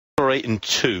Murray in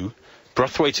 2,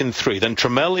 Brathwaite in 3, then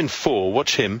Trammell in 4,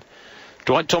 watch him,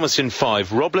 Dwight Thomas in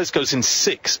 5, Robles goes in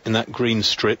 6 in that green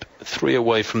strip, 3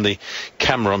 away from the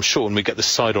camera, I'm sure, when we get the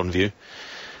side-on view.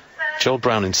 Joel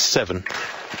Brown in 7,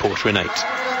 Porter in 8.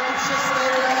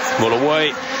 Well,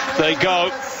 away they go,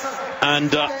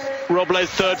 and Robles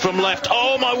third from left.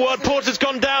 Oh my word, Porter's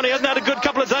gone down. He hasn't had a good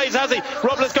couple of days, has he?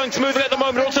 Robles going smoothly at the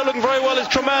moment. Also looking very well is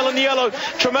Trammell in yellow.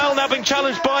 Trammell now being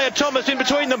challenged by Thomas in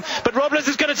between them, but Robles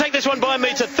is going to take this one by a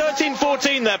metre.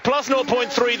 13.14 there, plus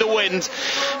 0.3 the wind,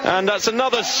 and that's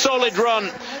another solid run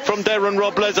from Dayron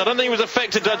Robles. I don't think he was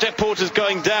affected by Jeff Porter's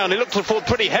going down. He looked to fall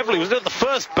pretty heavily. He was at the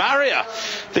first barrier,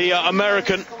 the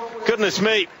American. Goodness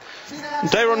me.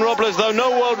 Dayron Robles, though,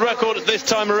 no world record at this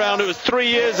time around. It was 3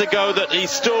 years ago that he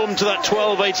stormed to that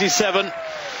 12.87.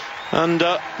 And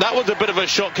that was a bit of a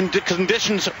shock.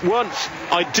 Conditions weren't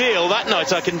ideal that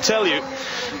night, I can tell you.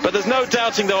 But there's no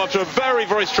doubting, though, after a very,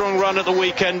 very strong run at the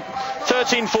weekend,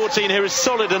 13.14 here is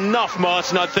solid enough,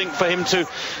 Martin, I think, for him to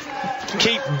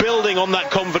keep building on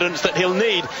that confidence that he'll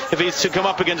need if he's to come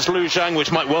up against Lu Zhang, which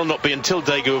might well not be until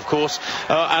Daegu, of course,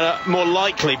 and more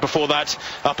likely before that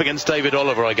up against David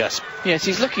Oliver, I guess. Yes,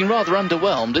 he's looking rather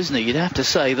underwhelmed, isn't he? You'd have to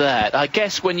say that. I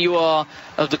guess when you are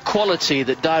of the quality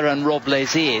that Dayron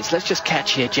Robles is, let's just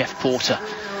catch here Jeff Porter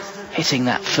hitting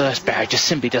that first barrier, just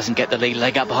simply doesn't get the lead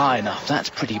leg up high enough. That's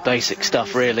pretty basic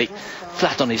stuff, really.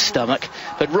 Flat on his stomach.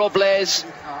 But Robles,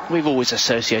 we've always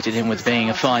associated him with being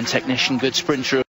a fine technician, good sprinter.